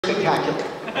spectacular.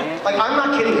 Like, I'm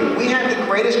not kidding you. We had the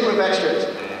greatest group of extras.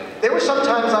 There were some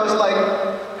times I was like,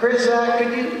 Chris,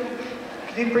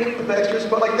 could you bring the extras?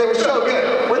 But like, they were so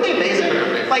good. Weren't they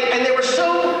amazing? Like, and they were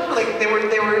so, like, they were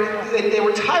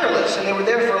tireless, and they were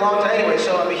there for a long time anyway.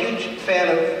 So I'm a huge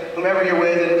fan of whomever you're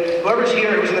with, and whoever's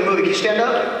here who's in the movie. Can you stand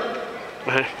up?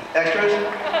 Extras?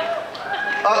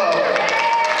 Uh-oh.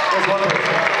 There's one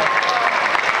person.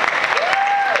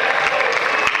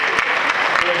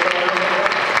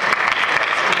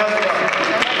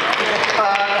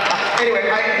 Anyway,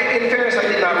 in fairness, I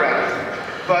did not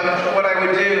rap. But what I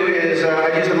would do is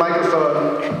I'd use the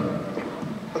microphone.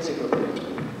 Let's see.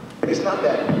 It's not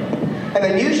bad. And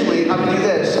then usually I would do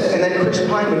this, and then Chris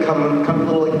Pine would come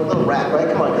a little rap, right?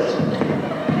 Come on, Chris.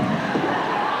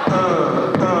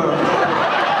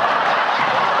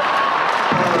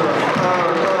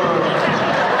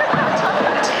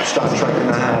 Star Trek in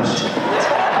the house.